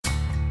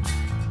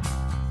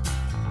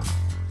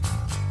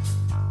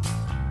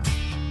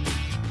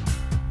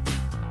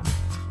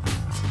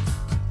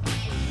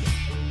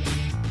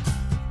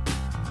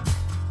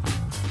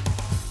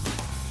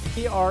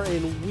We are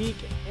in week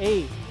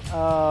 8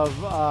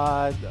 of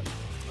a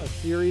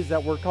series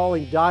that we're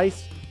calling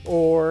Dice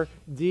or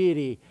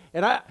Deity.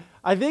 And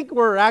I think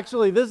we're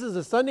actually, this is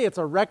a Sunday, it's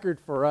a record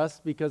for us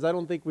because I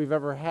don't think we've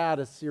ever had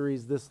a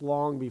series this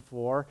long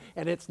before.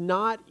 And it's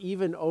not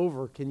even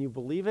over. Can you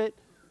believe it?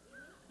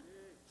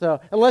 So,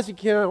 unless you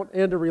count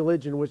End of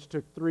Religion, which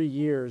took 3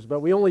 years,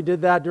 but we only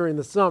did that during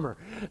the summer.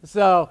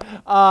 So,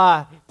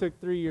 it took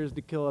 3 years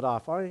to kill it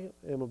off. I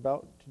am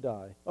about to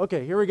die.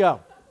 Okay, here we go.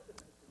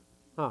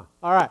 All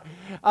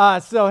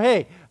right. So,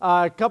 hey,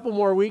 a couple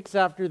more weeks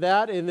after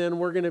that, and then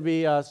we're going to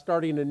be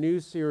starting a new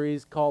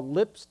series called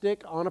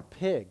Lipstick on a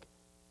Pig.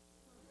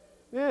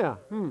 Yeah,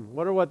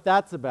 wonder what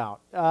that's about.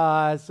 And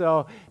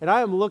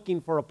I am looking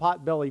for a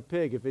pot-bellied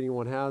pig if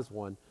anyone has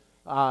one.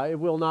 It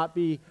will not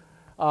be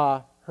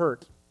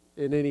hurt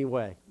in any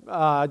way,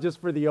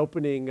 just for the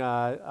opening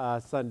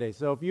Sunday.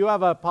 So if you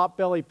have a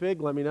pot-bellied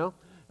pig, let me know.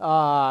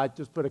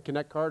 Just put a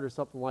Connect card or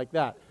something like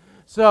that.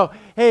 So,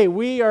 hey,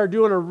 we are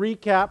doing a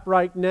recap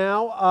right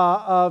now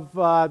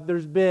of,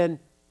 there's been,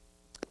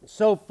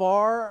 so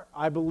far,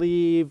 I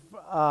believe,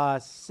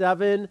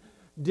 7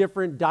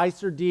 different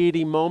Dice or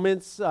Deity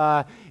moments.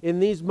 In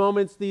these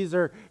moments, these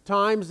are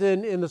times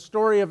in the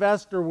story of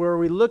Esther where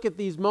we look at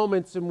these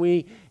moments and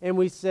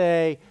we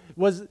say,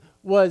 was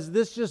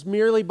this just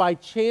merely by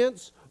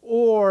chance,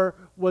 or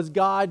was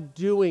God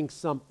doing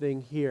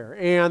something here?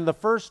 And the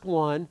first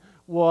one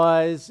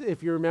was,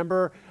 if you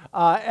remember,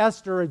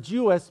 Esther, a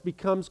Jewess,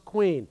 becomes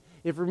queen.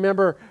 If you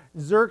remember,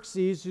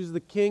 Xerxes, who's the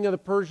king of the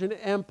Persian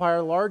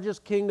Empire,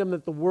 largest kingdom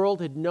that the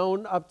world had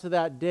known up to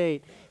that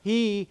date,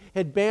 he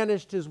had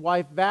banished his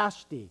wife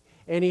Vashti,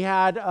 and he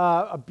had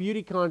a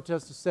beauty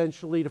contest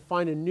essentially to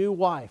find a new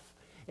wife,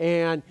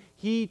 and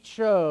he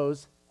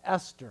chose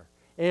Esther.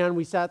 And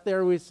we sat there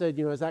and we said,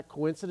 is that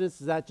coincidence?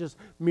 Is that just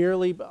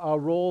merely a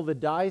roll of the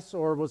dice,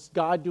 or was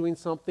God doing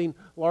something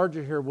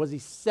larger here? Was he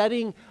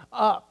setting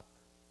up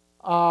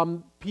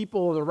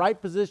people in the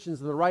right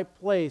positions in the right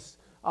place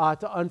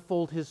to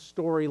unfold his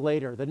story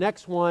later? The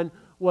next one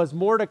was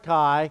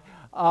Mordecai.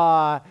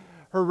 Her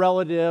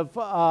relative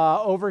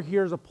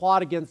overhears a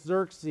plot against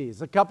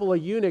Xerxes. A couple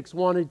of eunuchs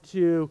wanted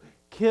to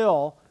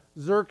kill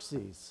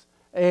Xerxes.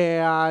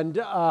 And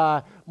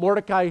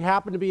Mordecai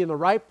happened to be in the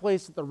right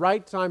place at the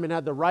right time and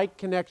had the right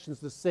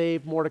connections to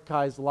save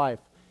Mordecai's life.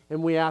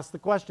 And we asked the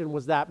question,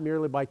 was that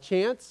merely by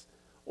chance?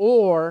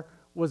 Or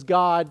did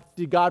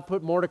God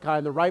put Mordecai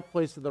in the right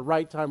place at the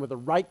right time with the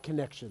right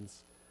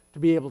connections to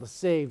be able to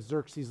save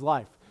Xerxes'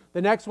 life?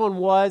 The next one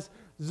was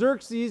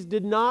Xerxes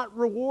did not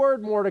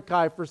reward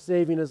Mordecai for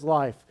saving his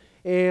life.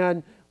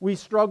 And we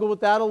struggle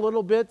with that a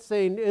little bit,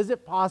 saying, is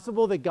it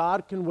possible that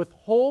God can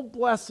withhold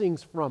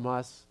blessings from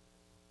us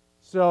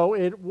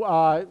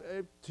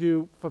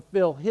to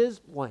fulfill his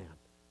plan?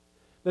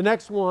 The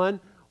next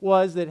one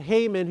was that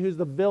Haman, who's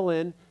the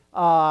villain,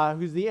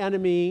 who's the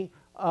enemy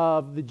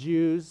of the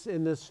Jews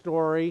in this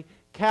story,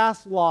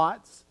 cast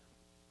lots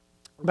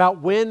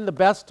about when the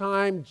best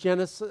time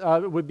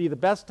would be the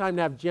best time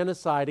to have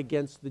genocide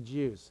against the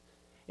Jews.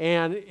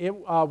 And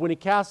when he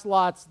cast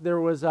lots,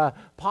 there was a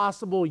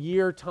possible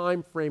year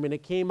time frame, and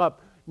it came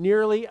up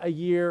nearly a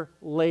year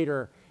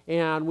later.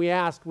 And we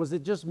asked, was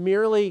it just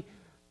merely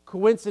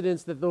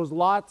coincidence that those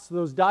lots,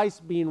 those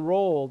dice being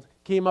rolled,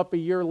 came up a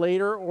year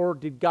later, or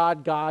did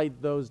God guide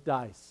those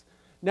dice?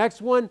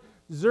 Next one,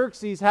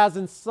 Xerxes has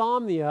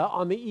insomnia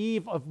on the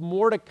eve of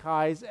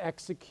Mordecai's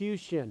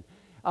execution.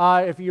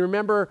 If you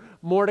remember,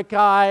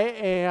 Mordecai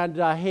and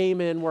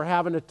Haman were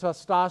having a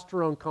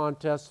testosterone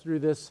contest through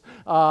this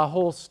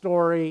whole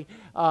story,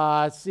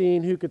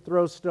 seeing who could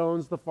throw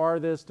stones the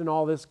farthest and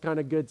all this kind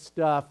of good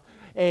stuff.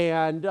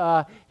 And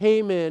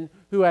Haman,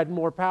 who had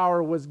more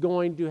power, was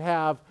going to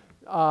have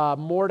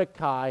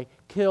Mordecai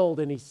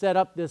killed, and he set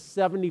up this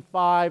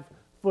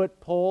 75-foot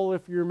pole,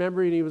 if you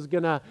remember, and he was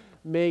going to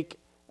make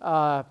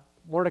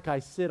Mordecai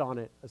sit on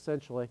it,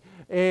 essentially.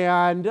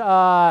 And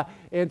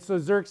so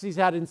Xerxes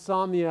had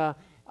insomnia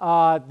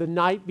the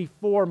night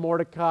before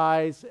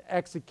Mordecai's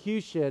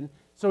execution,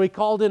 so he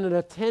called in an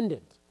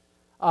attendant,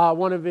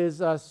 one of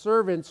his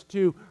servants,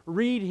 to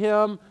read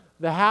him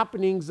the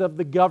happenings of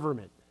the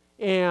government.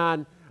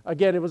 And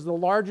again, it was the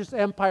largest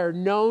empire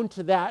known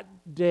to that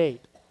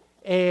date.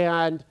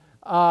 And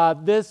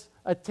this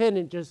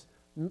attendant just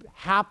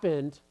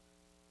happened,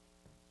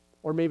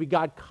 or maybe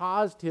God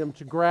caused him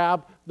to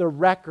grab the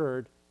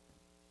record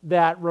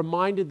that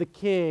reminded the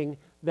king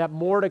that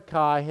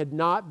Mordecai had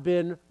not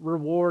been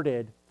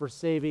rewarded for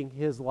saving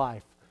his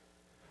life.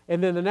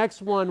 And then the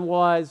next one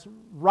was,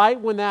 right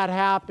when that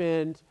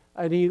happened,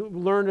 and he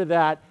learned of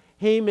that,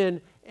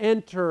 Haman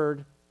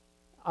entered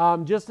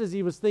just as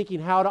he was thinking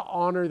how to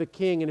honor the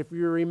king. And if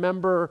you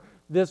remember,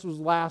 this was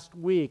last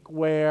week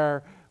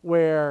where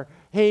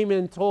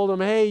Haman told him,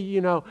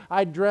 hey,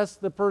 I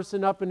dressed the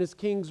person up in his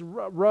king's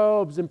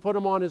robes and put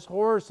him on his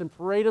horse and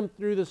parade him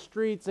through the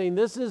streets, saying,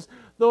 this is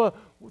the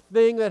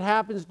thing that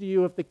happens to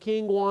you if the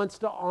king wants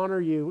to honor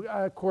you.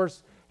 Of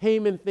course,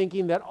 Haman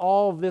thinking that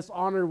all of this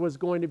honor was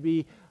going to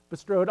be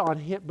bestowed on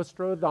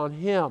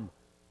him,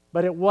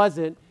 but it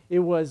wasn't. it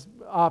was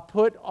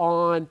put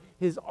on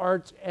his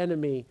arch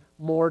enemy,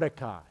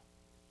 Mordecai.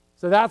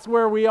 So that's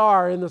where we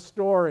are in the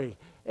story.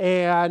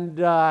 And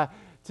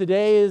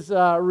today is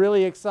a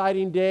really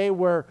exciting day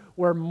where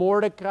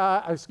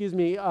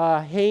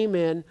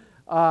Haman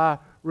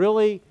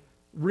really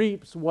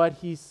reaps what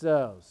he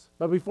sows.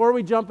 But before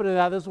we jump into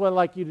that, this is what I'd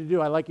like you to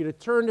do. I'd like you to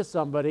turn to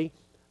somebody,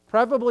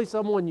 preferably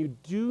someone you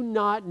do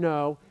not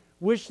know,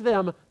 wish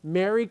them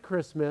Merry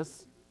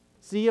Christmas,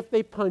 see if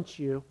they punch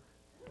you.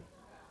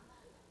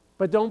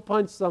 But don't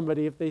punch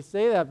somebody if they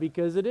say that,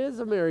 because it is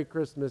a Merry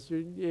Christmas.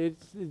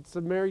 It's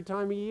a merry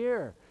time of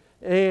year.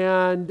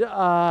 And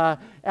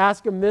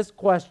ask them this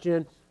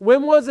question: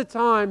 when was a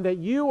time that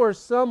you or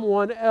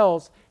someone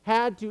else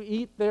had to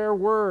eat their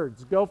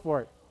words? Go for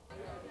it.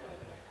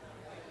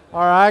 All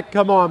right,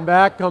 come on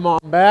back.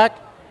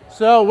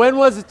 So when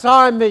was a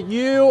time that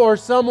you or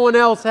someone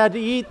else had to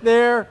eat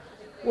their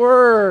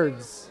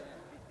words?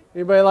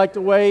 Anybody like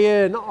to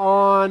weigh in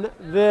on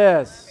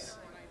this?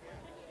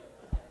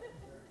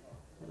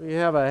 We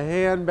have a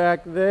hand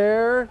back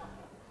there.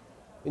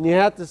 And you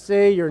have to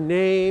say your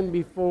name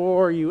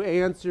before you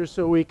answer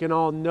so we can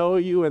all know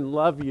you and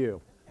love you.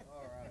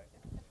 All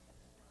right.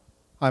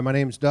 Hi, my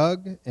name's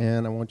Doug,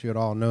 and I want you to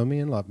all know me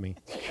and love me.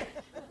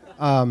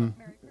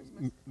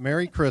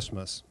 Merry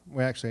Christmas.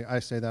 Well, actually, I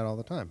say that all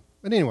the time.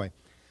 But anyway,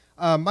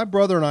 my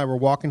brother and I were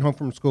walking home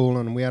from school,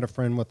 and we had a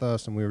friend with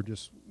us, and we were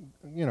just,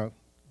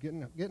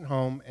 getting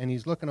home, and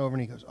he's looking over,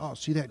 and he goes, "Oh,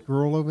 see that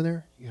girl over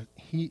there?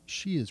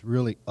 She is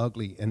really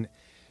ugly, and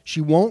she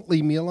won't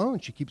leave me alone.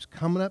 She keeps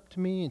coming up to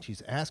me, and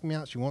she's asking me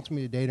out. She wants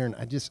me to date her, and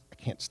I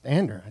can't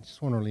stand her. I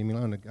just want her to leave me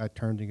alone." The guy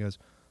turned, and he goes,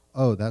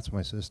 "Oh, that's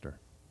my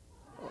sister."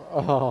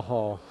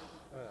 Oh.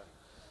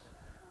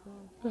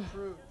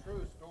 True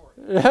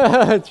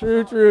story.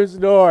 True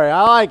story.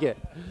 I like it.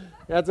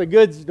 That's a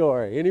good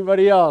story.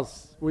 Anybody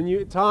else?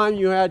 Time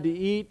you had to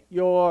eat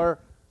your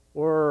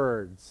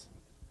words.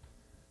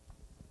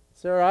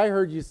 Sarah, I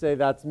heard you say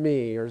that's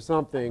me or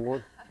something.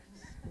 What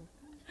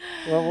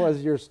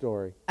was your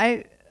story?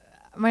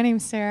 My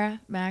name's Sarah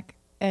Mack,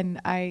 and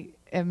I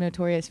am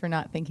notorious for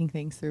not thinking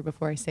things through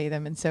before I say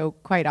them. And so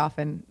quite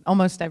often,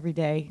 almost every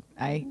day,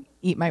 I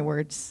eat my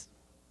words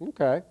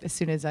as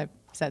soon as I've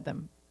said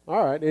them.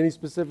 All right. Any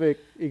specific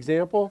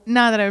example?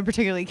 Not that I would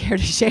particularly care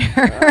to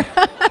share.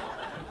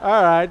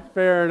 All right.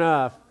 Fair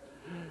enough.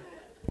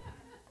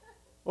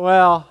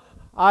 Well,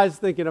 I was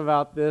thinking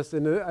about this,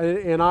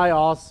 and I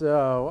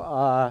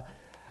also...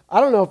 I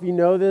don't know if you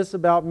know this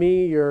about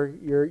me,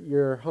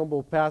 your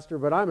humble pastor,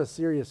 but I'm a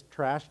serious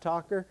trash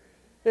talker.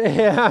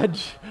 And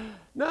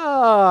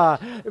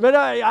but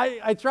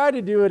I try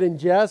to do it in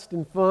jest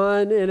and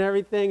fun and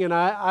everything, and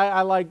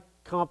I like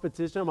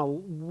competition. I'm a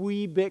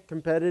wee bit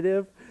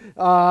competitive.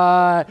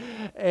 And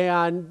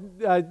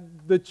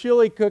the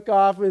chili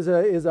cook-off is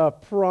a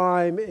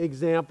prime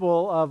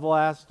example of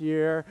last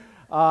year.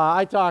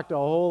 I talked a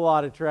whole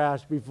lot of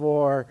trash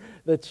before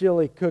the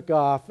chili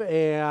cook-off,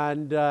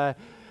 and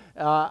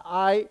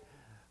I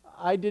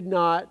did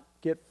not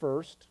get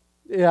first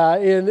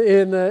in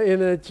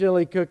the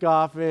chili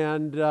cook-off,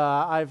 and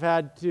I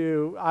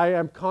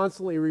am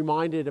constantly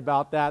reminded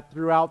about that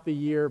throughout the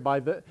year by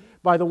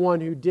the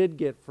one who did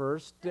get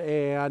first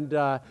and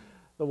the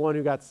one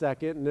who got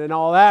second and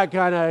all that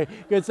kind of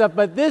good stuff.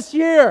 But this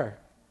year,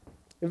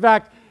 in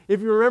fact, if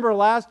you remember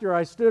last year,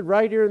 I stood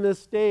right here in this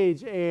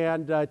stage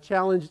and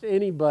challenged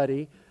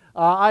anybody.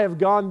 I have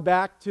gone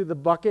back to the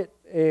bucket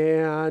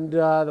and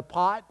the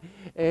pot,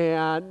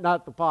 and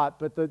not the pot,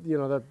 but the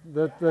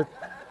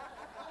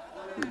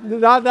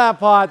not that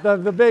pot,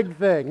 the big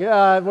thing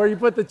where you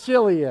put the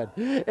chili in,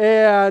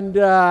 and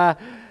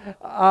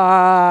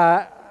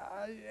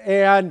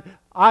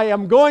I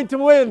am going to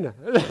win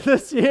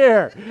this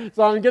year,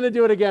 so I'm going to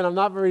do it again. I'm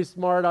not very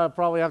smart. I'll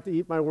probably have to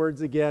eat my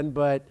words again,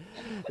 but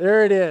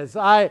there it is.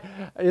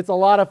 It's a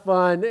lot of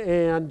fun,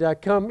 and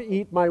come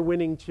eat my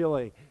winning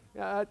chili.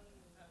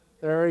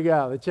 There we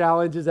go. The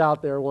challenge is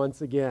out there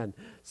once again.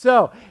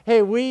 So,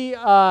 hey, we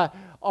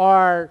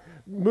are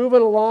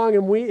moving along,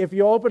 and if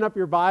you open up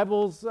your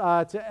Bibles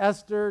to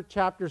Esther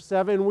chapter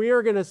 7, we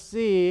are going to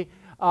see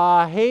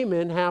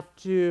Haman have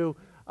to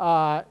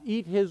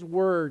eat his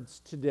words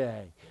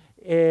today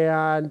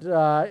and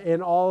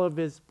in all of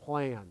his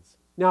plans.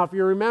 Now, if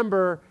you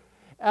remember,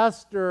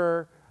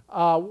 Esther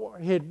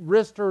had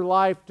risked her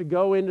life to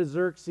go into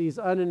Xerxes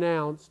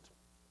unannounced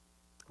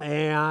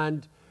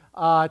and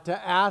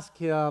to ask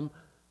him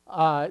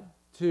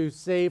to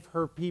save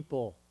her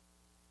people.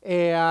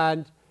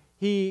 And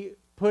he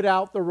put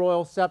out the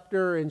royal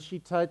scepter, and she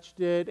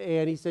touched it,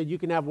 and he said, "You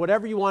can have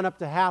whatever you want up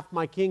to half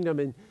my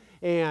kingdom."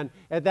 And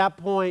at that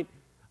point,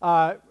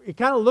 it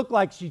kind of looked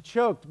like she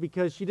choked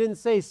because she didn't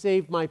say,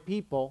 "Save my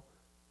people."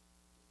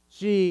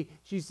 She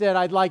said,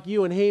 "I'd like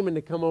you and Haman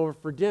to come over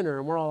for dinner."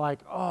 And we're all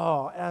like,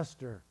 "Oh,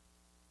 Esther,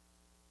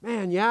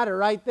 man, you had it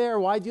right there.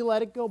 Why'd you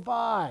let it go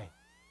by?"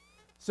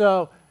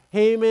 So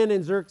Haman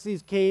and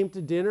Xerxes came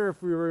to dinner,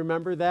 if we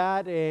remember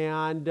that,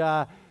 and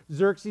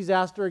Xerxes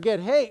asked her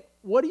again, "Hey,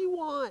 what do you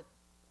want?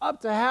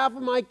 Up to half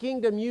of my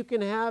kingdom, you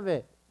can have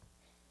it."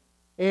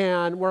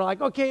 And we're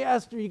like, okay,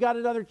 Esther, you got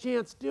another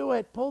chance. Do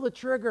it. Pull the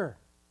trigger.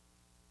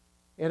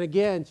 And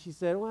again, she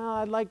said, well,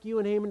 I'd like you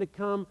and Haman to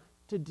come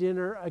to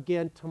dinner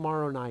again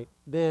tomorrow night.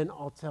 Then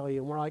I'll tell you.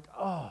 And we're like,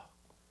 oh.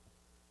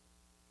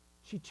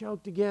 She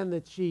choked again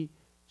that she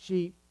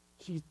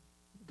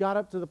got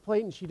up to the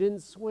plate and she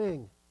didn't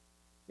swing.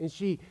 And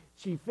she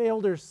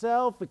failed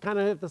herself. It kind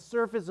of at the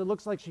surface, it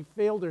looks like she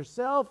failed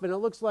herself, and it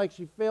looks like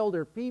she failed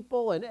her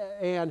people, and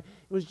it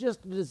was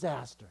just a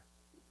disaster.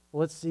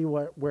 Let's see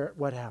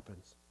what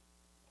happens.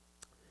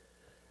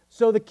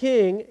 So the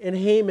king and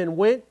Haman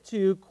went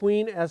to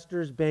Queen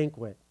Esther's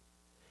banquet.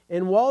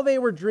 And while they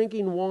were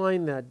drinking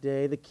wine that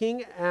day, the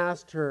king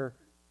asked her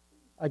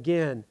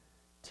again,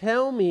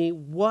 tell me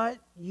what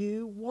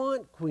you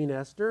want, Queen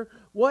Esther.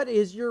 What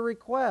is your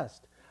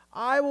request?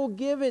 I will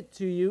give it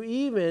to you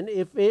even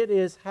if it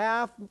is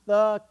half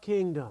the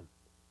kingdom.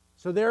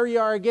 So there you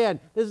are again.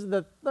 This is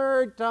the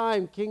third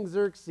time King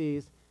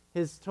Xerxes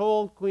has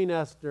told Queen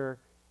Esther,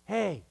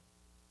 hey,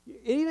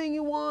 anything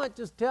you want,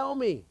 just tell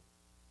me.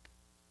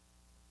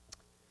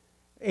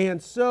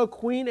 And so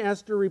Queen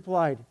Esther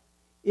replied,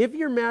 if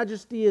your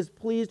majesty is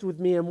pleased with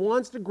me and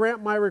wants to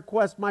grant my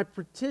request, my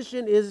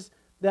petition is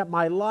that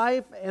my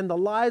life and the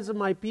lives of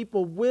my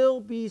people will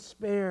be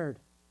spared.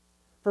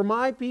 For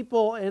my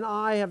people and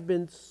I have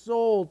been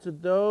sold to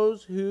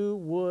those who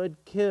would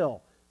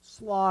kill,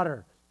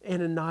 slaughter,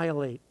 and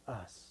annihilate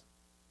us.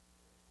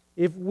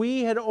 If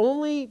we had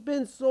only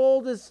been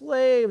sold as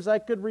slaves, I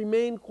could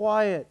remain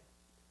quiet,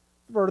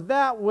 for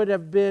that would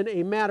have been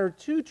a matter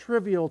too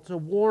trivial to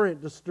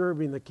warrant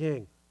disturbing the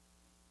king.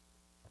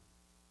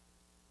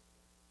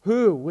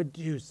 Who would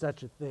do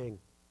such a thing?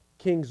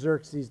 King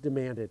Xerxes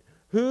demanded.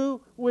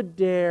 Who would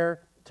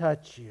dare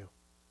touch you?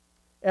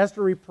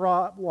 Esther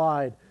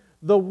replied,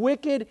 the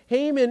wicked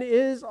Haman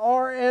is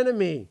our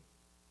enemy.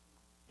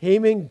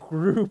 Haman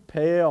grew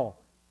pale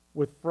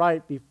with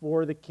fright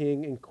before the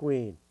king and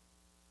queen.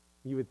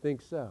 You would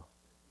think so.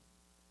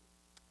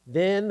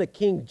 Then the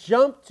king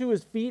jumped to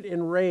his feet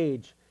in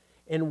rage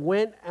and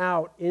went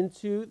out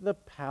into the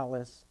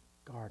palace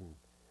garden.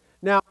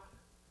 Now,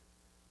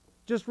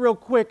 just real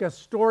quick, a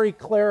story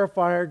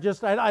clarifier.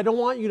 I don't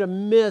want you to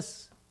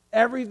miss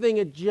everything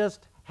that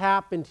just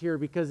happened here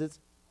because it's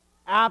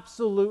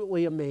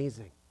absolutely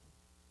amazing.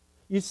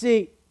 You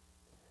see,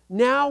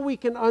 now we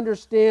can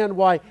understand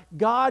why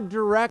God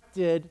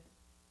directed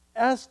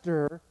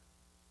Esther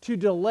to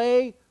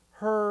delay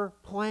her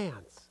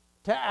plans,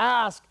 to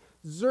ask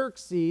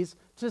Xerxes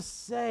to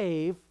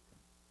save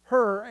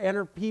her and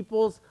her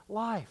people's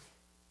life.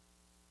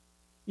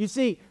 You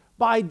see,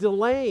 by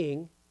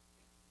delaying,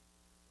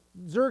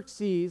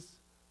 Xerxes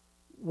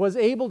was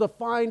able to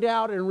find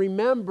out and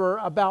remember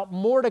about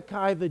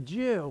Mordecai the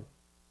Jew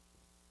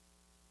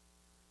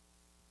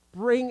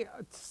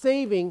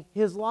saving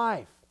his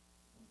life.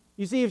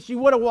 You see, if she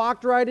would have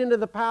walked right into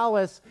the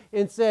palace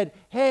and said,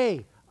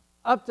 hey,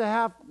 up to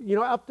half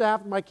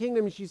of my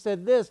kingdom, and she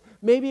said this,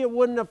 maybe it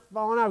wouldn't have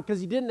fallen out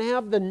because he didn't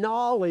have the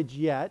knowledge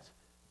yet.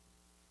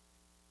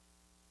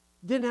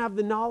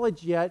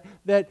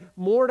 That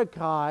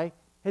Mordecai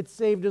had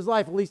saved his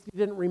life. At least he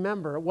didn't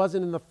remember. It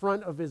wasn't in the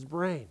front of his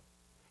brain.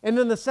 And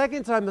then the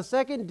second time, the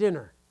second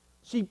dinner,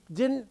 she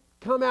didn't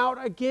come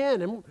out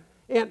again.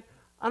 And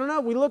I don't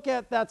know, we look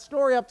at that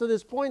story up to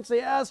this point and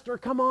say, Esther,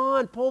 come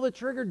on, pull the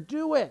trigger,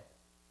 do it.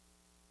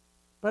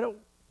 But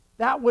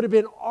that would have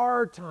been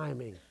our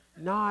timing,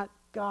 not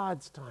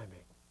God's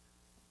timing.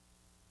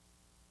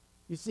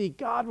 You see,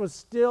 God was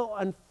still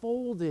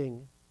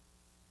unfolding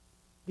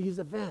these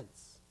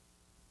events.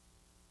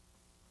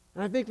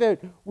 And I think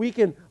that we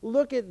can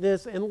look at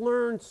this and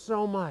learn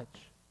so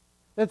much.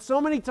 That so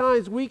many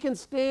times we can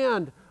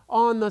stand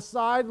on the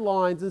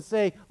sidelines and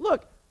say,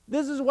 look,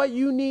 this is what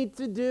you need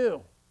to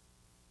do.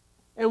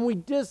 And we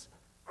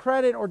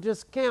discredit or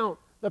discount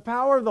the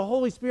power of the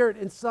Holy Spirit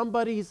in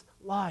somebody's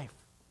life.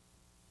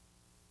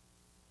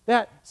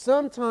 That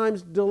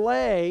sometimes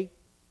delay,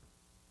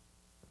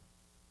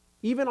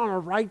 even on a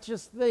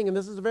righteous thing, and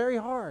this is very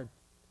hard,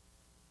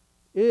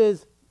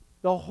 is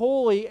the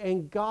holy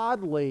and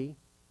godly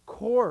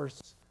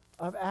course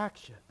of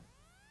action.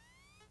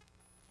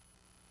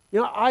 You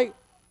know, I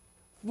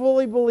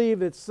fully believe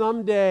that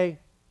someday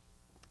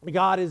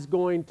God is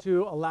going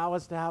to allow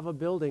us to have a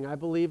building. I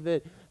believe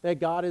that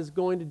God is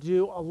going to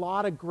do a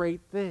lot of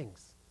great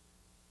things.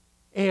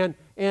 And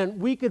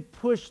we could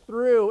push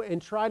through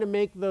and try to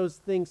make those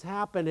things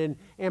happen.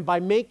 And by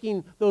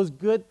making those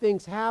good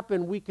things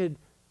happen, we could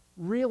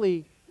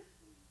really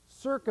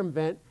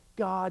circumvent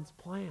God's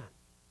plan.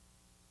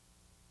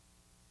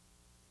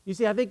 You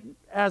see, I think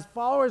as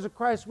followers of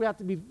Christ, we have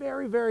to be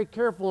very, very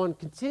careful and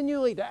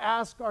continually to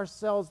ask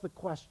ourselves the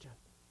question,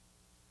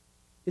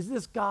 is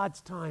this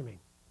God's timing?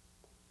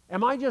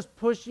 Am I just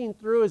pushing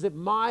through? Is it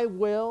my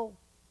will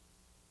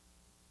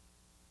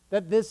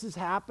that this is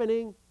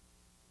happening?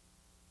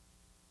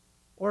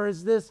 Or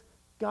is this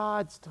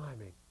God's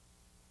timing?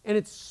 And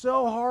it's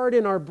so hard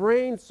in our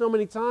brain so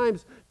many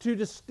times to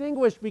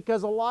distinguish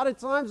because a lot of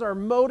times our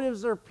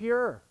motives are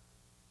pure.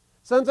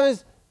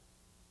 Sometimes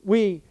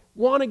we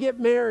want to get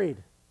married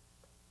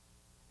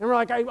And we're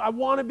like, I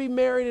want to be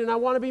married, and I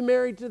want to be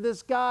married to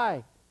this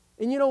guy.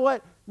 And you know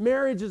what?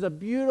 Marriage is a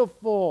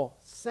beautiful,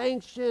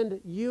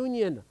 sanctioned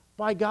union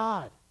by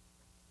God.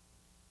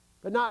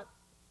 But not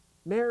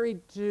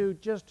married to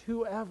just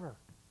whoever.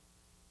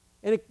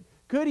 And it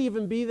could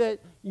even be that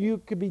you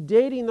could be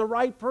dating the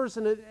right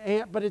person,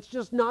 but it's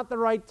just not the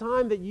right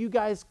time that you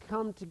guys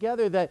come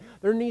together, that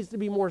there needs to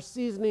be more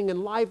seasoning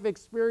and life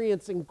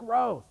experience and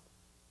growth.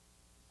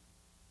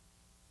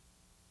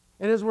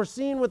 And as we're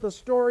seeing with the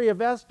story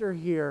of Esther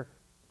here,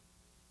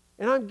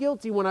 and I'm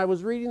guilty when I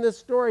was reading this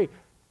story,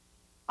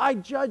 I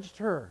judged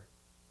her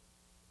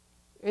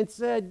and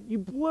said, you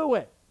blew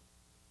it.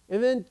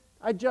 And then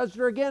I judged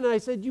her again and I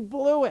said, you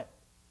blew it.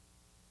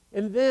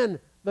 And then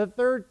the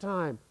third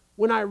time,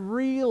 when I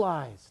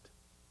realized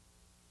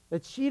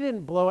that she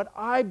didn't blow it,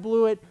 I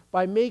blew it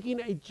by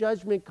making a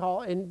judgment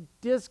call and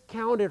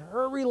discounted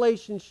her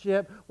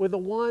relationship with the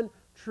one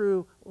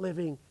true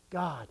living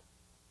God.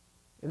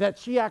 And that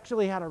she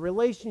actually had a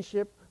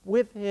relationship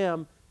with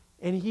him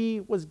and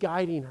he was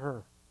guiding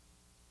her.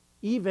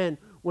 Even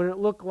when it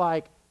looked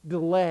like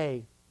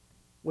delay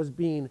was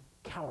being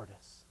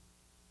cowardice.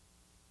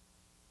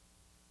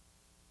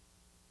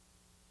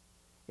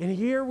 And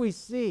here we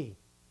see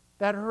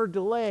that her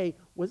delay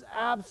was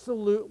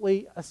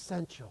absolutely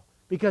essential,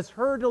 because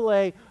her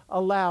delay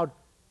allowed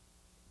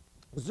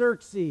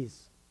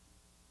Xerxes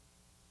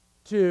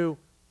to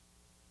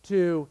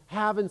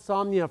have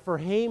insomnia, for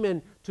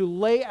Haman to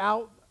lay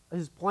out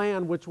his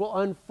plan, which will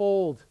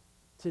unfold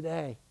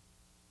today.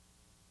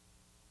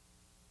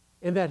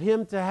 And that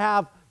him to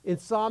have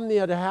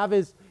insomnia, to have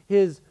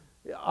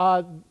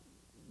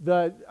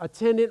the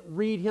attendant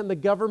read him the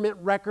government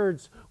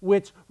records,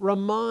 which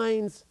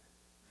reminds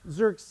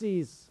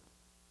Xerxes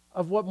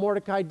of what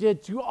Mordecai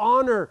did, to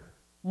honor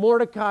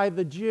Mordecai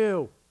the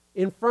Jew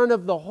in front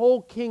of the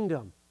whole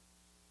kingdom.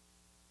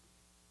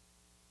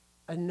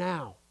 And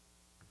now,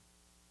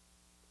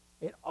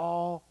 it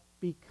all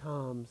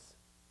becomes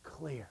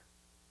clear.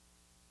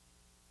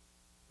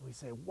 And we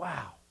say,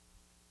 wow,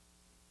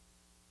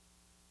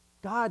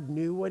 God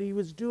knew what he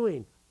was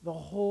doing the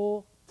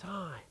whole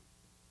time.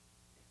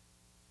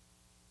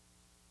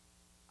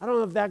 I don't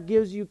know if that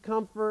gives you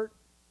comfort.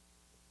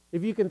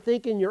 If you can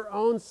think in your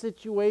own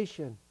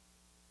situation,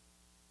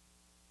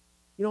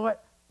 you know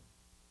what?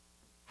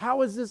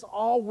 How is this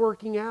all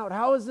working out?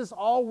 How is this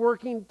all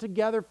working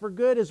together for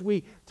good, as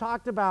we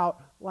talked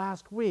about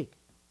last week?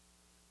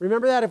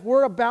 Remember that if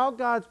we're about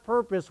God's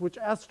purpose, which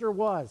Esther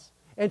was,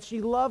 and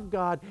she loved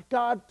God,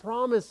 God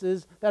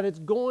promises that it's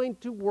going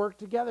to work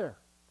together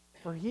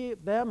for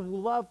them who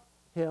love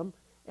him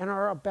and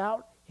are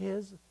about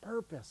his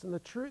purpose. And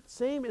the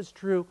same is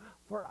true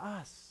for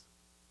us.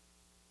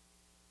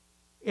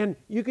 And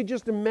you could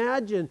just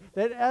imagine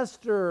that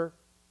Esther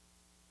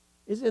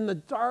is in the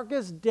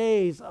darkest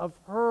days of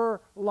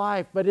her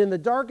life. But in the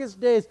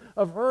darkest days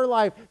of her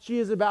life, she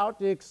is about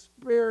to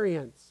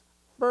experience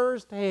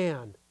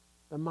firsthand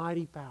the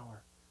mighty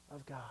power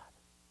of God.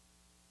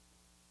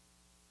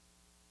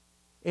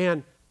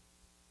 And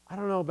I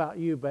don't know about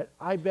you, but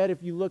I bet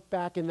if you look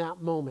back in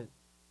that moment,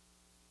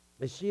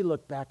 as she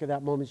looked back at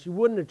that moment, she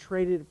wouldn't have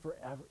traded it for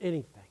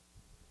anything.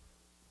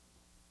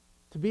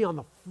 To be on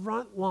the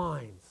front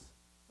lines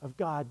of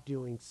God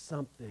doing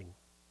something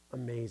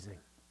amazing.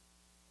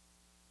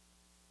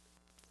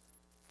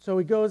 So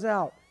he goes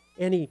out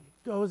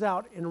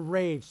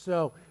enraged.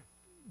 So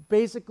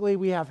basically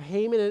we have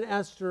Haman and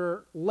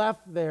Esther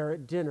left there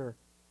at dinner,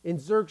 and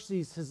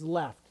Xerxes has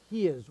left.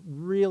 He is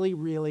really,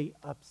 really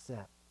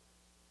upset.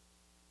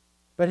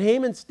 But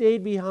Haman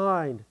stayed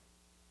behind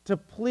to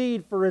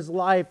plead for his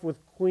life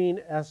with Queen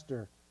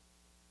Esther,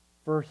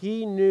 for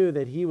he knew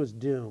that he was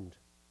doomed.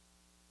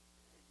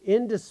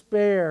 In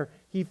despair,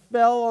 he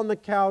fell on the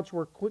couch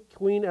where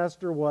Queen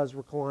Esther was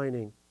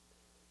reclining,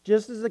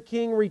 just as the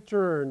king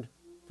returned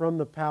from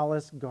the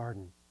palace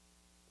garden.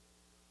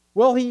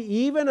 Will he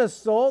even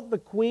assault the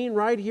queen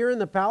right here in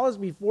the palace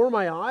before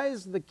my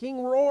eyes? The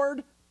king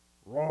roared.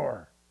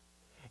 Roar.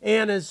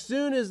 And as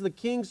soon as the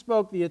king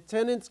spoke, the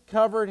attendants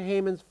covered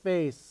Haman's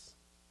face,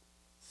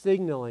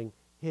 signaling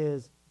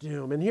his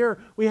doom. And here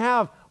we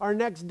have our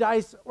next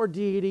dice or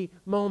deity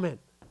moment.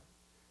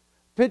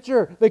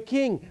 Picture the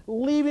king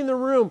leaving the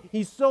room.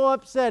 He's so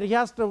upset. He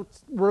has to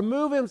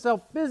remove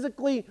himself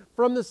physically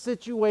from the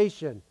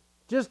situation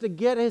just to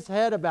get his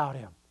head about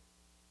him.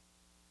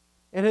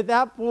 And at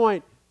that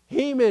point,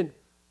 Haman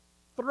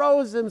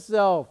throws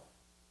himself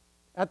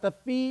at the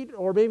feet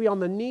or maybe on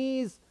the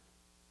knees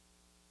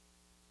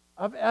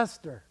of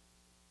Esther.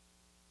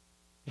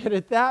 And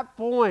at that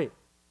point,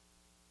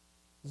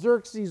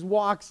 Xerxes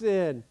walks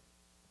in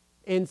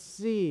and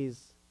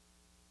sees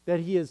that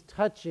he is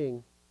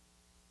touching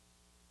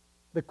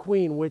the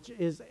queen, which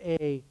is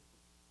a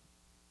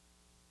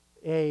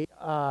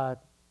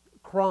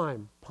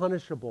crime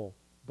punishable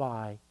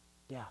by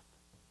death.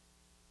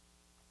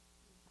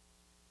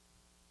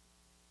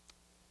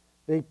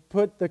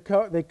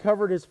 They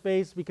covered his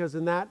face because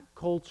in that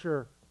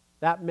culture,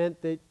 that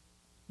meant that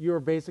you were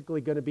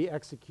basically going to be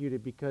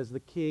executed, because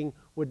the king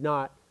would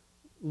not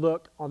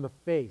look on the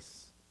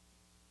face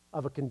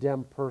of a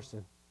condemned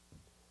person.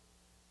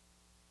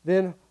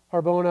 Then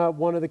Harbona,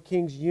 one of the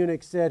king's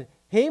eunuchs, said,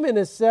 Haman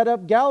has set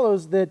up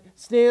gallows that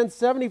stand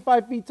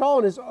 75 feet tall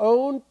in his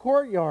own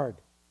courtyard.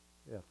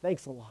 Yeah,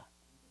 thanks a lot.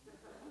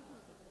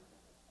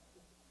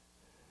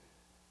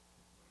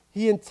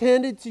 He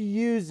intended to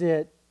use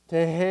it to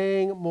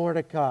hang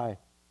Mordecai,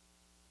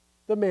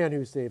 the man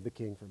who saved the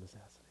king from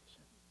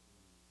assassination.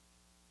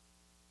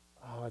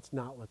 Oh, it's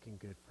not looking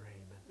good for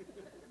Haman.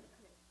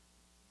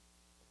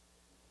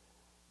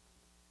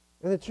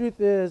 And the truth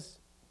is,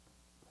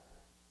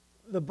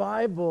 the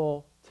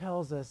Bible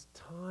tells us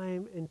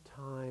time and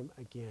time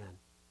again.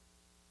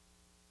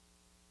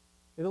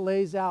 It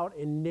lays out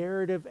in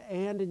narrative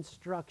and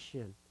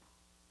instruction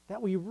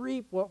that we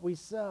reap what we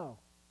sow.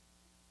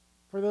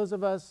 For those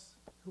of us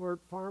who are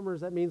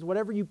farmers, that means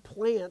whatever you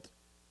plant,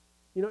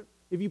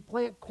 if you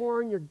plant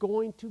corn, you're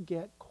going to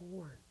get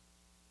corn.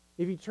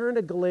 If you turn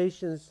to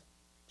Galatians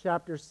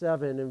chapter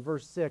 7 and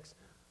verse 6,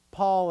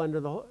 Paul, under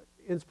the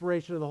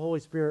inspiration of the Holy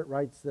Spirit,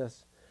 writes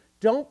this: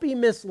 Don't be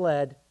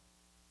misled.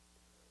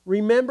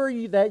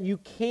 Remember that you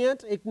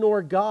can't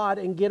ignore God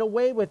and get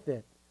away with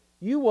it.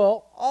 You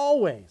will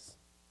always,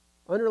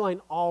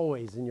 underline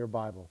always in your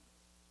Bible,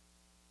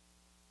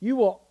 you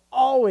will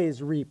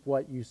always reap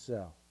what you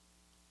sow.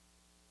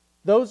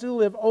 Those who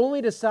live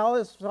only to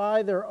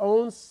satisfy their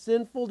own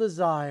sinful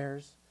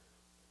desires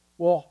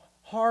will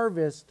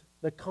harvest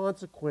the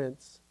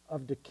consequence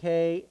of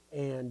decay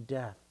and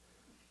death.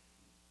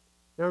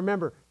 Now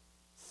remember,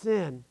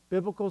 sin,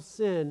 biblical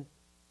sin,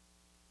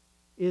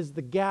 is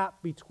the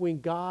gap between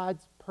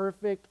God's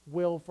perfect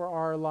will for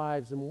our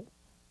lives and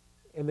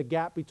the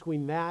gap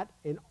between that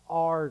and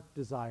our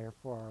desire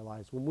for our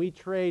lives. When we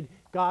trade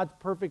God's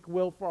perfect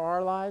will for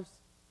our lives,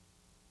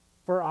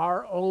 for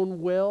our own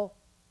will,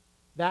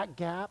 that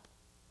gap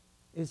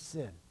is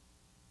sin.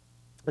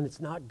 And it's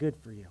not good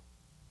for you.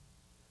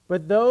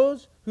 But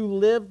those who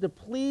live to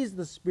please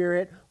the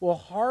Spirit will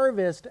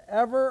harvest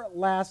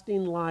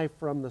everlasting life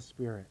from the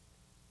Spirit.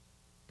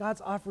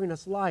 God's offering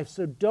us life,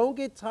 so don't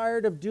get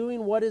tired of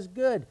doing what is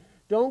good.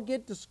 Don't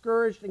get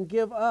discouraged and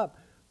give up,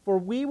 for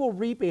we will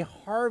reap a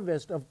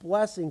harvest of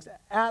blessings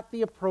at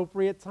the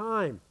appropriate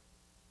time.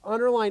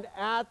 Underlined,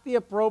 at the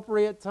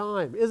appropriate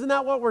time. Isn't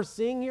that what we're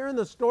seeing here in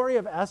the story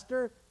of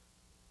Esther?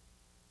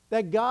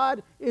 That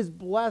God is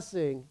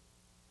blessing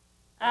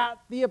at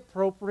the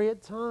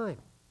appropriate time.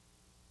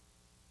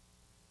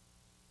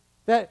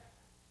 That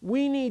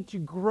we need to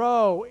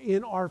grow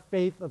in our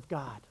faith of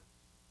God.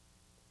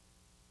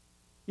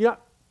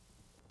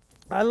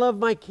 I love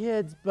my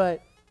kids,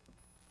 but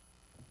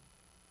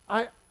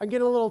I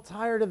get a little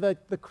tired of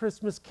the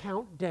Christmas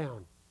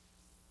countdown.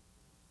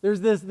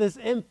 There's this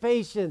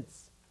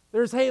impatience.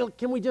 There's, hey,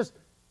 can we just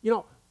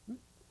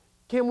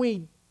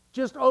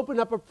open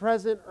up a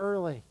present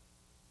early?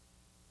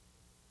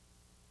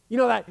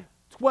 That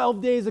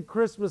 12 Days of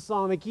Christmas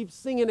song, they keep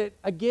singing it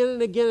again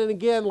and again and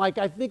again. Like,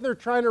 I think they're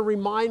trying to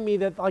remind me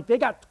that, like, they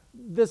got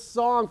this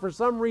song for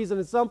some reason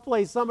in some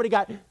place. Somebody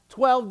got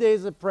 12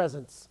 days of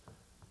presents.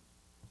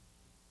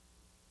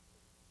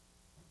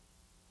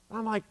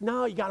 I'm like,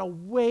 no, you got to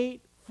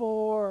wait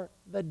for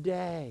the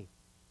day,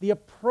 the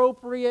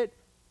appropriate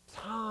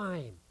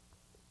time,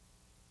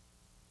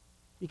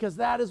 because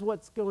that is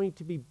what's going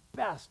to be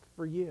best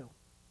for you.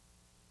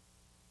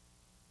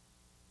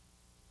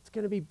 It's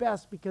going to be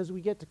best because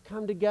we get to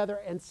come together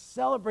and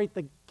celebrate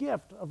the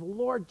gift of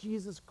Lord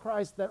Jesus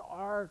Christ that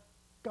our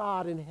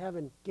God in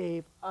heaven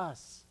gave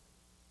us.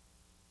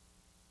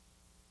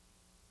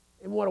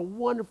 And what a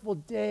wonderful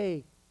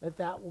day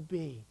that will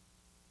be.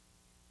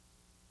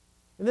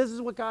 And this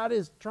is what God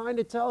is trying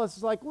to tell us.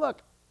 It's like,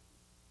 look,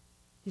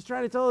 He's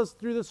trying to tell us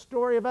through the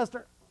story of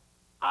Esther,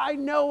 I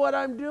know what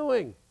I'm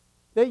doing.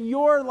 That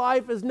your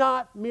life is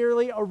not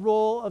merely a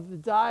roll of the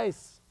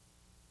dice.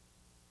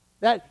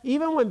 That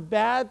even when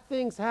bad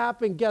things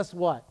happen, guess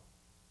what?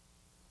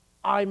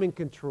 I'm in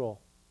control.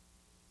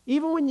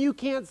 Even when you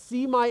can't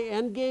see my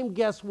end game,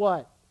 guess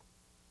what?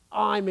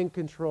 I'm in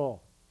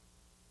control.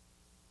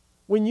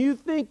 When you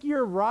think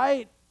you're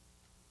right,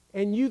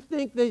 and you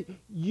think that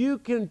you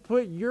can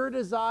put your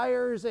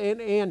desires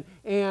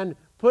and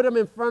put them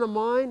in front of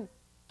mine,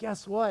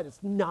 guess what?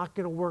 It's not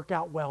going to work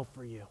out well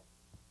for you.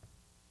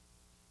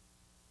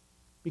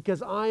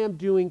 Because I am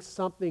doing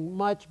something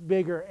much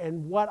bigger,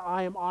 and what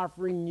I am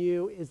offering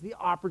you is the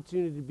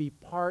opportunity to be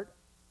part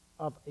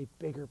of a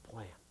bigger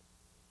plan.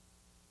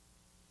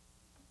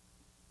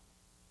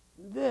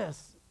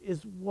 This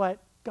is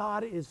what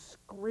God is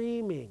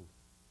screaming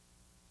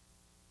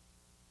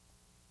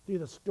through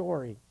the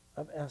story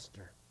of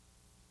Esther.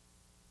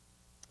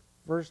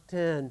 Verse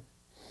 10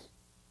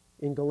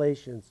 in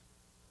Galatians.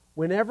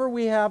 Whenever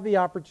we have the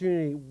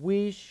opportunity,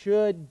 we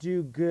should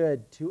do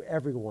good to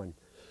everyone,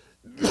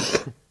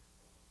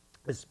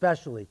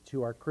 especially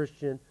to our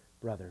Christian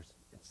brothers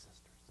and sisters.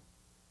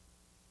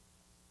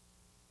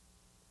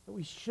 But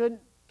we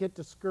shouldn't get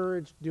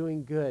discouraged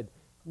doing good.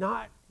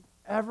 Not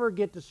ever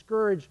get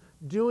discouraged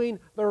doing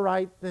the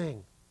right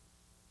thing.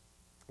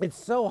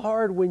 It's so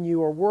hard when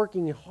you are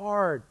working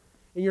hard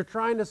and you're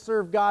trying to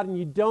serve God and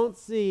you don't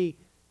see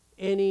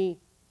any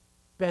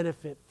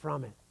benefit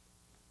from it.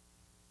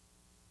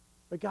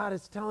 But God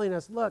is telling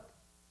us, look,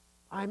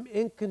 I'm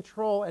in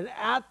control, and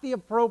at the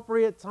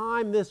appropriate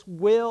time, this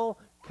will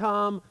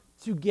come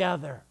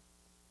together.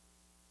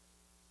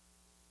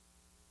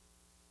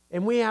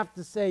 And we have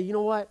to say, you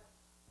know what?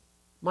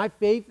 My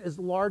faith is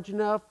large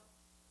enough.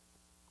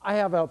 I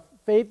have a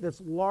faith that's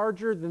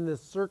larger than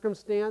this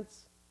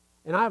circumstance,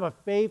 and I have a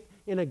faith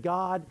in a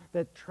God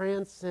that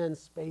transcends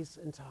space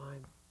and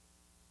time,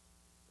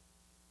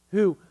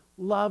 who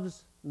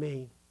loves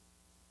me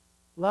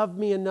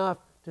enough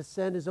to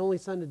send his only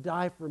Son to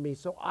die for me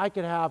so I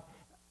could have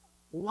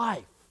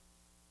life,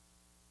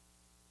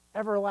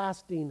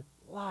 everlasting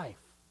life,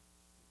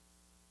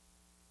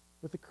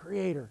 with the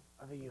Creator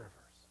of the universe.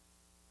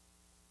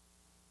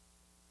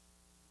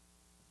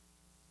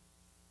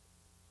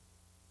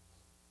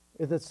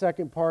 In the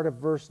second part of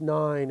verse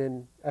 9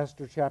 in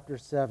Esther chapter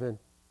 7,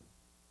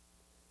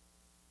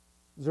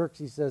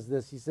 Xerxes says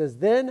this. He says,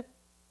 "Then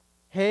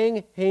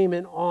hang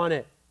Haman on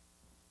it,"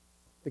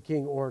 the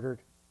king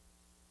ordered.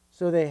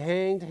 So they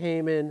hanged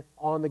Haman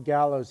on the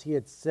gallows he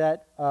had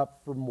set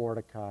up for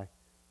Mordecai.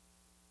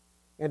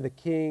 And the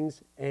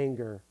king's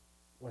anger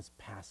was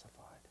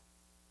pacified.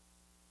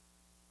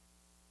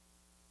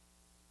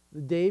 The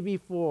day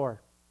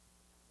before,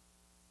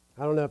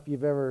 I don't know if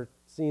you've ever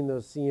seen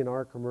those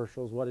C&R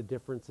commercials, what a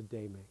difference a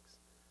day makes.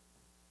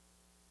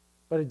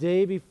 But a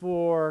day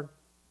before,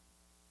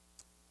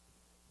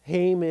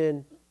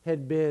 Haman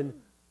had been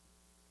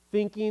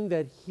thinking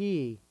that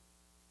he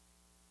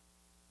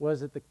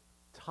was at the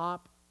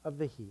top of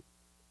the heap.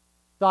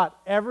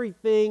 Thought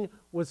everything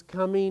was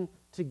coming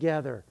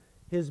together.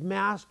 His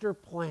master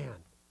plan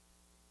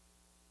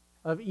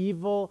of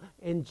evil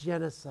and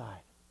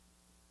genocide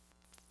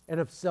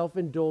and of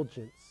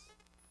self-indulgence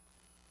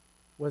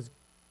was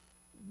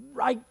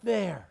right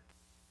there.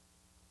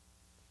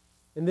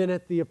 And then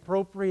at the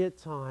appropriate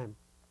time,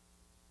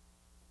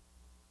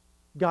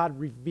 God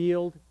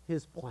revealed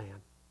his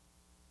plan.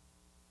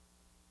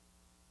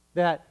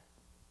 That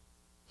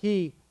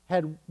he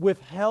had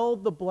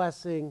withheld the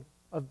blessing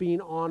of being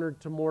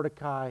honored to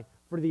Mordecai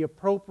for the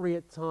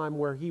appropriate time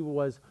where he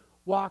was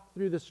walked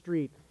through the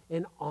street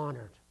and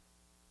honored.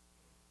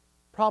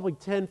 Probably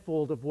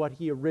tenfold of what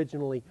he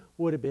originally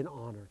would have been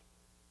honored.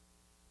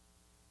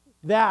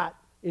 That,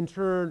 in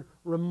turn,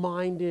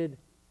 reminded,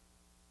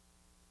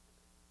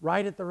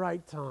 right at the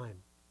right time,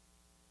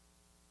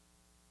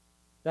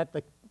 that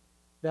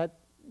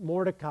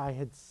Mordecai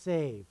had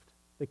saved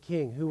the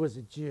king, who was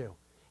a Jew.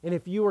 And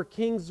if you were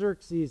King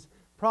Xerxes,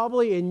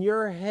 probably in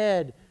your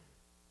head,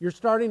 you're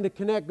starting to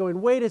connect,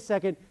 going, wait a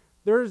second,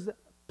 there's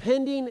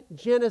pending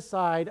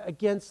genocide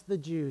against the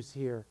Jews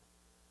here.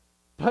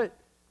 But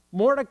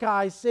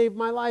Mordecai saved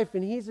my life,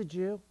 and he's a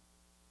Jew.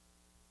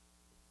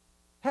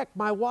 Heck,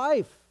 my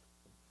wife,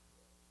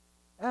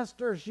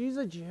 Esther, she's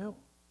a Jew.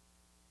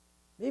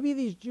 Maybe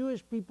these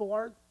Jewish people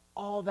aren't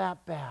all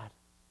that bad.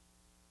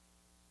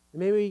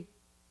 Maybe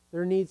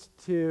there needs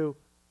to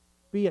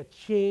be a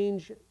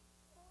change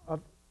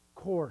of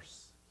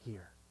course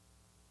here.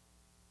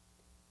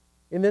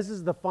 And this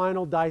is the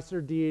final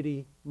Dicer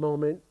deity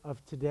moment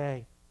of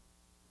today,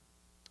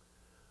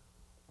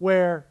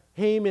 where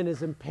Haman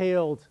is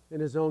impaled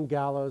in his own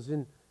gallows.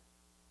 And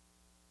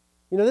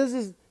you know,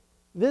 this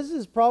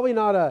is probably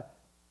not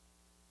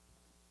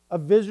a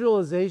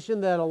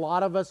visualization that a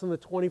lot of us in the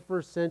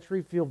 21st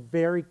century feel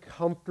very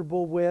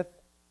comfortable with.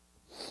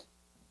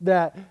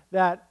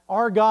 That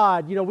our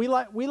God, you know, we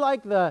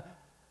like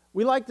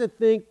to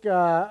think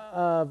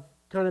of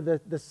kind of the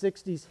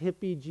 60s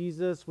hippie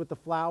Jesus with the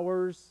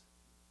flowers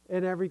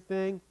and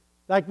everything.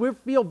 Like, we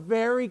feel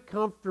very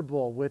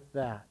comfortable with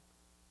that.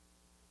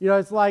 You know,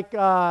 it's like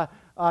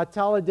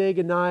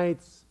Talladega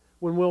Nights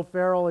when Will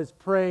Ferrell is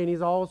praying.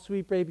 He's all,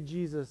 sweet baby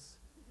Jesus.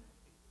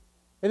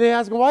 And they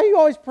ask him, why do you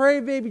always pray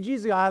baby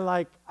Jesus? I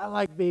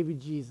like baby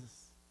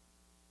Jesus.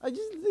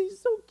 He's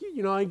so cute.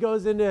 You know, he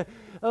goes into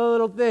a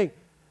little thing.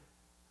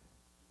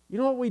 You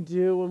know what we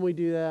do when we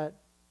do that?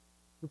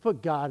 We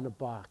put God in a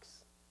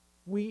box.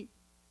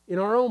 In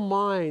our own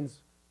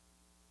minds,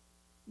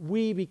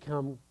 we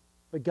become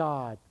the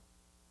God.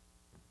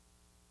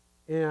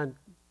 And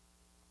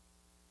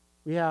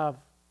we have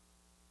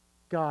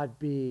God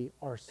be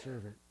our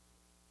servant.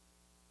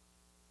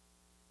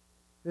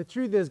 The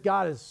truth is,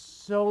 God is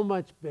so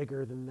much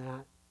bigger than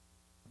that.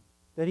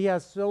 That he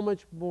has so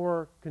much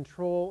more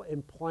control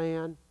and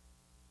plan.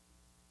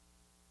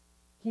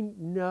 He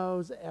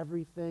knows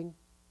everything.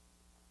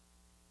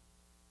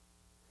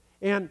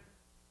 And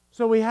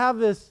so we have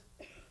this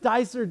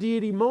Dicer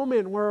deity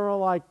moment where we're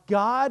like,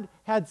 God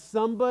had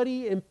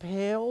somebody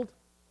impaled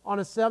on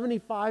a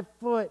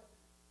 75-foot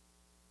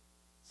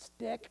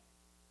stick.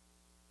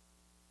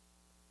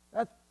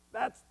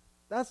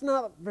 That's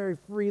not very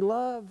free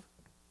love.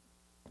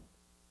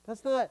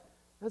 That's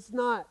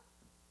not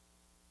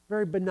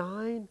very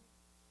benign.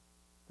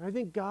 But I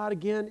think God,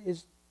 again,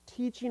 is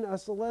teaching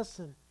us a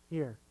lesson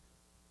here.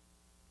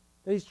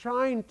 That he's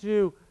trying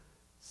to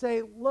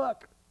say,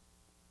 look,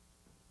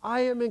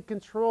 I am in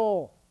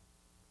control,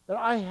 that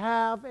I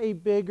have a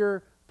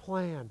bigger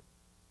plan.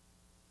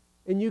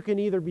 And you can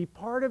either be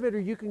part of it or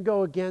you can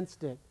go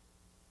against it.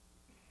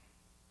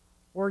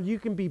 Or you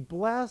can be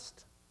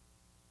blessed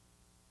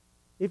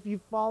if you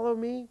follow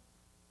me,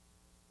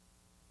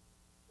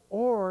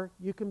 or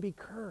you can be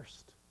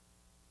cursed.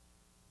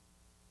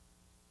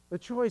 The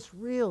choice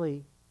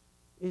really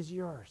is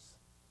yours.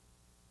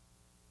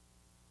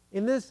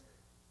 And this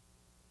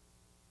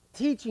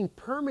teaching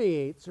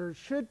permeates, or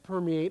should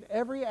permeate,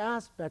 every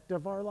aspect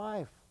of our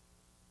life.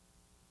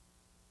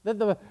 That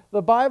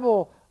the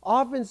Bible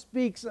often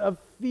speaks of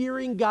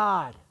fearing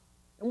God.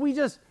 And we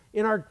just,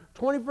 in our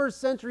 21st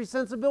century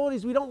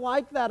sensibilities, we don't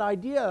like that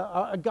idea,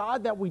 a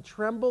God that we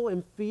tremble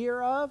in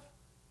fear of.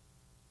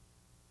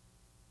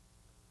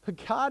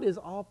 But God is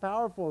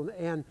all-powerful,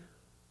 and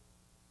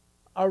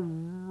a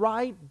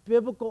right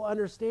biblical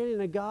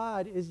understanding of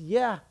God is,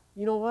 you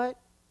know what?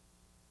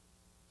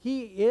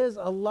 He is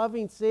a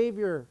loving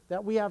Savior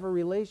that we have a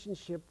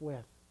relationship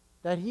with,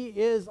 that He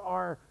is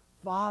our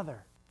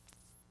Father.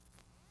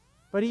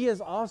 But He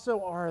is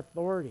also our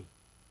authority,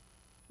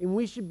 and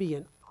we should be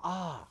in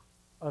awe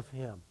of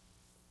Him.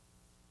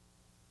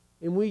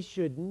 And we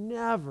should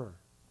never,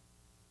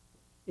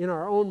 in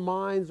our own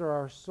minds or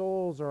our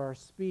souls or our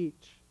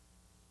speech,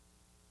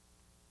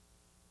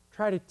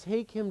 try to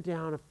take Him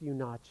down a few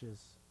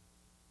notches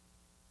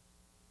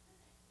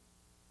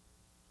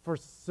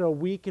so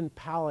we can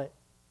palate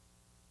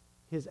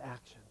His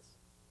actions.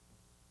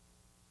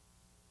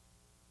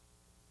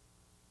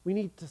 We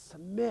need to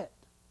submit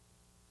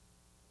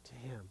to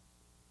Him.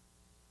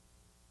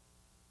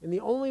 And the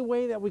only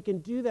way that we can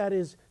do that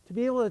is to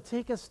be able to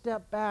take a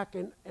step back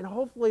and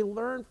hopefully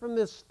learn from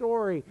this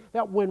story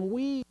that when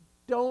we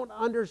don't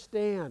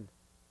understand,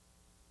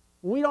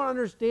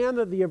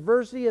 the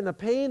adversity and the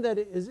pain that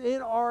is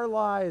in our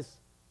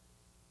lives,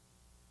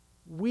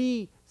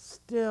 we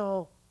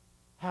still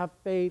have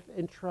faith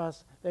and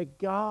trust that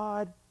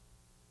God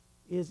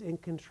is in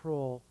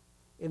control,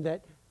 and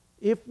that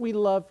if we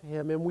love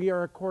Him and we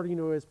are according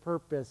to His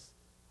purpose,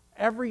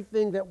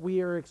 everything that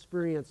we are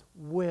experiencing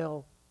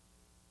will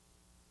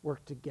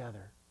work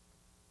together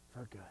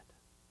for good.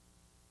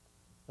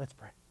 Let's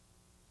pray.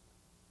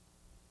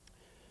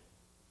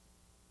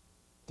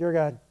 Dear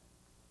God,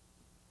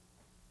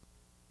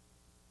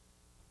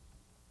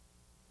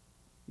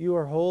 You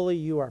are holy,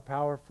 You are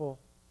powerful,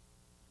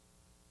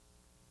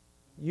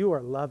 You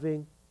are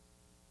loving.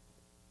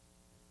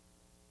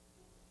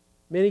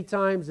 Many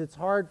times it's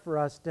hard for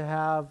us to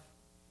have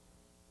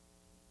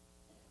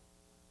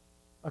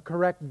a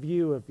correct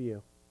view of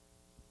You.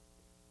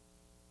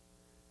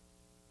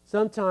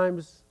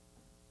 Sometimes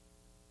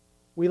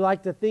we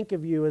like to think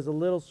of You as a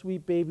little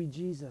sweet baby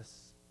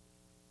Jesus,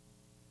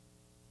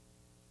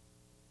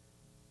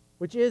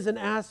 which is an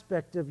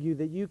aspect of You,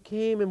 that You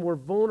came and were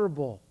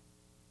vulnerable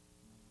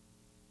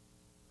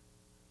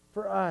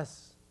for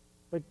us.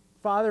 But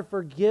Father,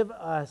 forgive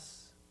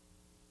us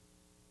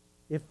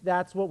if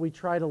that's what we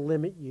try to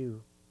limit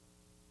You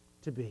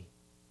to be.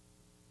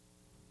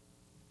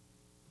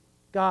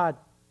 God,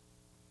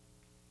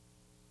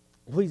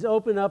 please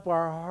open up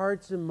our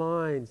hearts and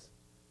minds.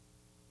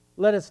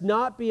 Let us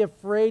not be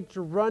afraid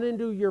to run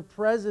into Your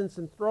presence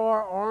and throw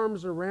our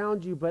arms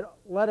around You, but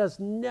let us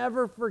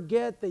never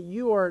forget that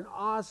You are an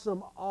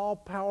awesome,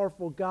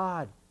 all-powerful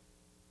God,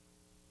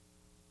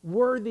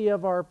 worthy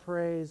of our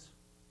praise,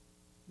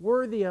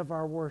 worthy of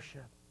our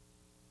worship,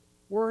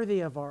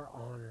 worthy of our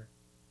honor.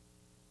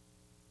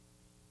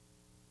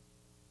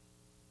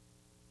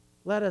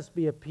 Let us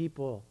be a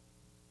people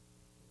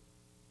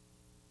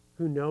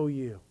who know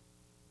You.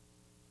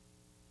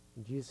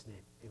 In Jesus' name,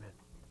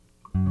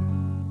 amen.